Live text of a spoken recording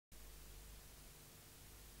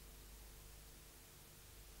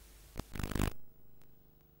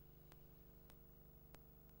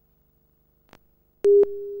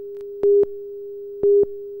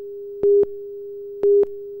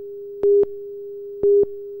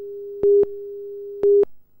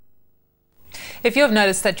If you have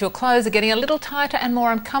noticed that your clothes are getting a little tighter and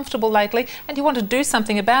more uncomfortable lately and you want to do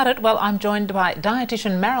something about it, well, I'm joined by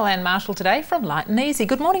dietitian Marilyn Marshall today from Lite and Easy.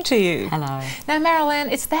 Good morning to you. Hello. Now, Marilyn,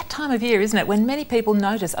 it's that time of year, isn't it, when many people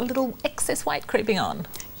notice a little excess weight creeping on?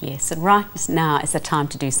 Yes, and right now is the time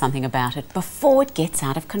to do something about it before it gets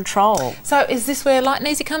out of control. So is this where Lite and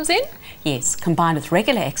Easy comes in? Yes, combined with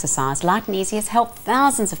regular exercise, Lite and Easy has helped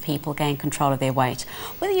thousands of people gain control of their weight.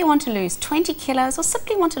 Whether you want to lose 20 kilos or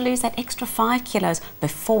simply want to lose that extra 5 kilos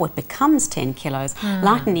before it becomes 10 kilos,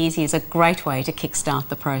 Lite and Easy is a great way to kickstart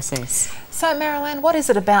the process. So, Marilyn, what is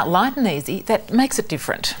it about Lite and Easy that makes it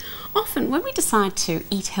different? Often when we decide to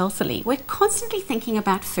eat healthily, we're constantly thinking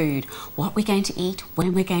about food, what we're going to eat,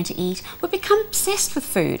 when we're going to eat. We become obsessed with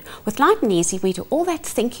food. With Lite and Easy, we do all that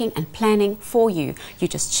thinking and planning for you. You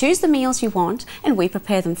just choose the meals you want and we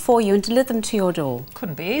prepare them for you and deliver them to your door.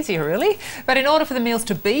 Couldn't be easier, really. But in order for the meals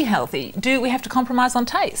to be healthy, do we have to compromise on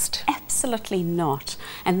taste? Absolutely not.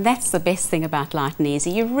 And that's the best thing about Lite and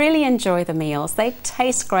Easy. You really enjoy the meals. They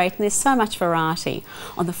taste great and there's so much variety.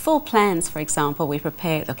 On the full plans, for example, we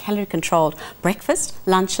prepare the calorie-controlled breakfast,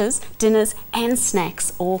 lunches, dinners and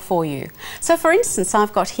snacks all for you. So for instance,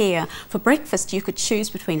 I've got here, for breakfast you could choose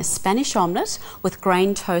between a Spanish omelette with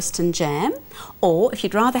grain toast and jam, or if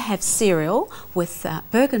you'd rather have cereal with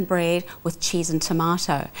Bergen bread with cheese and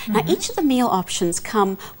tomato. Now each of the meal options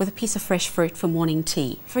come with a piece of fresh fruit for morning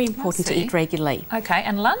tea. Very important to eat regularly. Okay,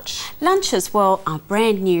 and lunch? Lunch as well, our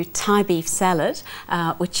brand new Thai beef salad,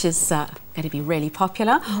 which is going to be really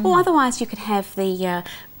popular, or otherwise you could have the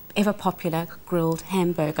ever popular grilled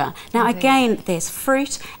hamburger. Now again, there's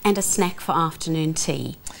fruit and a snack for afternoon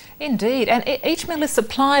tea. Indeed, and each meal is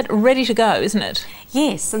supplied ready to go, isn't it?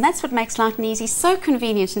 Yes, and that's what makes Lite and Easy so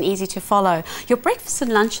convenient and easy to follow. Your breakfasts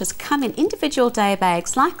and lunches come in individual day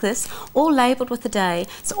bags like this, all labelled with the day,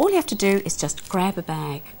 so all you have to do is just grab a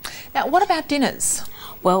bag. Now, what about dinners?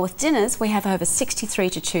 Well, with dinners, we have over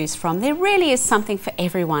 63 to choose from. There really is something for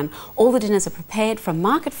everyone. All the dinners are prepared from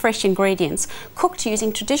market-fresh ingredients, cooked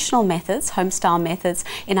using traditional methods, home-style methods,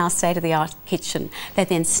 in our state-of-the-art kitchen. They're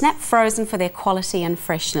then snap-frozen for their quality and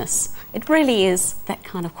freshness. It really is that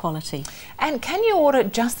kind of quality. And can you order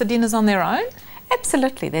just the dinners on their own?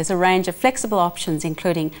 Absolutely. There's a range of flexible options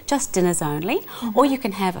including just dinners only, or you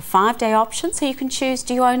can have a 5-day option so you can choose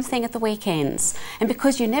do your own thing at the weekends. And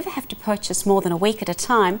because you never have to purchase more than a week at a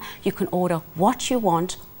time, you can order what you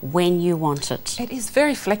want when you want it. It is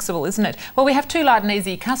very flexible, isn't it? Well, we have two Lite and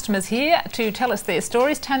Easy customers here to tell us their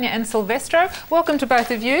stories, Tanya and Silvestro. Welcome to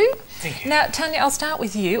both of you. Thank you. Now, Tanya, I'll start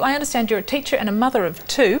with you. I understand you're a teacher and a mother of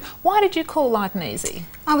 2. Why did you call Lite and Easy?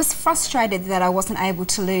 I was frustrated that I wasn't able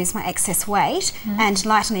to lose my excess weight, and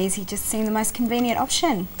Lite and Easy just seemed the most convenient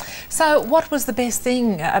option. So what was the best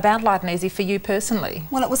thing about Lite and Easy for you personally?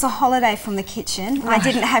 Well, it was a holiday from the kitchen. I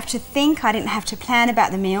didn't have to think, I didn't have to plan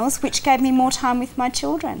about the meals, which gave me more time with my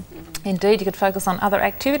children. Indeed, you could focus on other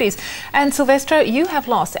activities. And Silvestro, you have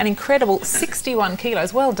lost an incredible 61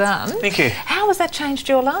 kilos. Well done. Thank you. How has that changed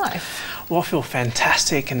your life? Well, I feel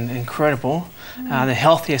fantastic and incredible. The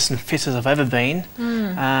healthiest and fittest I've ever been.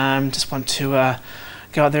 Just want to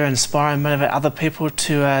go out there and inspire and motivate other people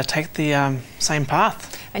to take the same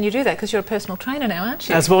path. And you do that because you're a personal trainer now, aren't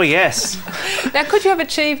you? As well, yes. Now, could you have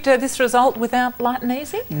achieved this result without Lite and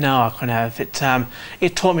Easy? No, I couldn't have.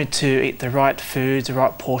 It taught me to eat the right foods, the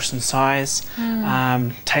right portion size,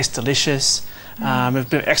 taste delicious. With a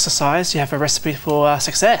bit of exercise, you have a recipe for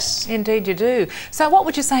success. Indeed you do. So what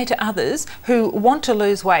would you say to others who want to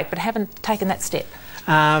lose weight but haven't taken that step?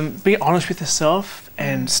 Be honest with yourself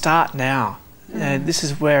and start now. This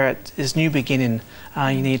is where it is new beginning.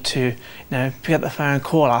 You need to pick up the phone,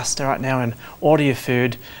 call us right now and order your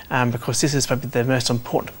food because this is probably the most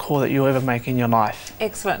important call that you'll ever make in your life.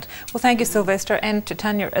 Excellent. Well, thank you, Silvestro, and to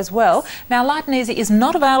Tanya as well. Now, Lite and Easy is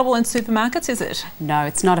not available in supermarkets, is it? No,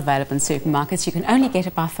 it's not available in supermarkets. You can only get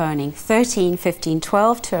it by phoning 13 15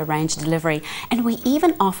 12 to arrange delivery, and we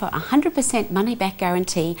even offer a 100% money-back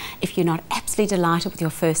guarantee if you're not absolutely delighted with your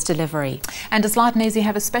first delivery. And does Lite and Easy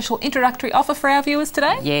have a special introductory offer for our viewers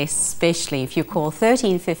today? Yes, especially if you call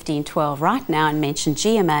 13 15 12 right now and mention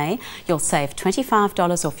GMA, you'll save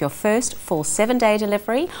 $25 off your first full 7-day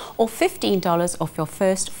delivery or $15 off your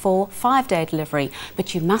first full 5-day delivery.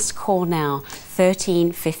 But you must call now,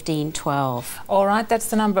 13 15 12. All right, that's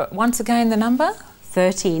the number. Once again, the number?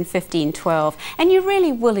 13, 15, 12, and you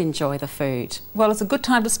really will enjoy the food. Well, it's a good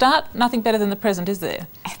time to start. Nothing better than the present, is there?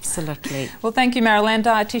 Absolutely. Well, thank you, Marilyn,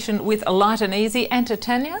 dietitian with Lite and Easy, and to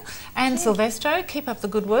Tanya and Silvestro. Keep up the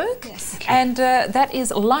good work. Yes. Okay. And that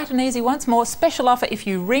is Lite and Easy once more. Special offer if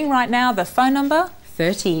you ring right now. The phone number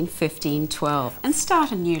 13, 15, 12, and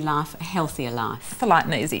start a new life, a healthier life. for Lite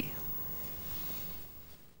and Easy.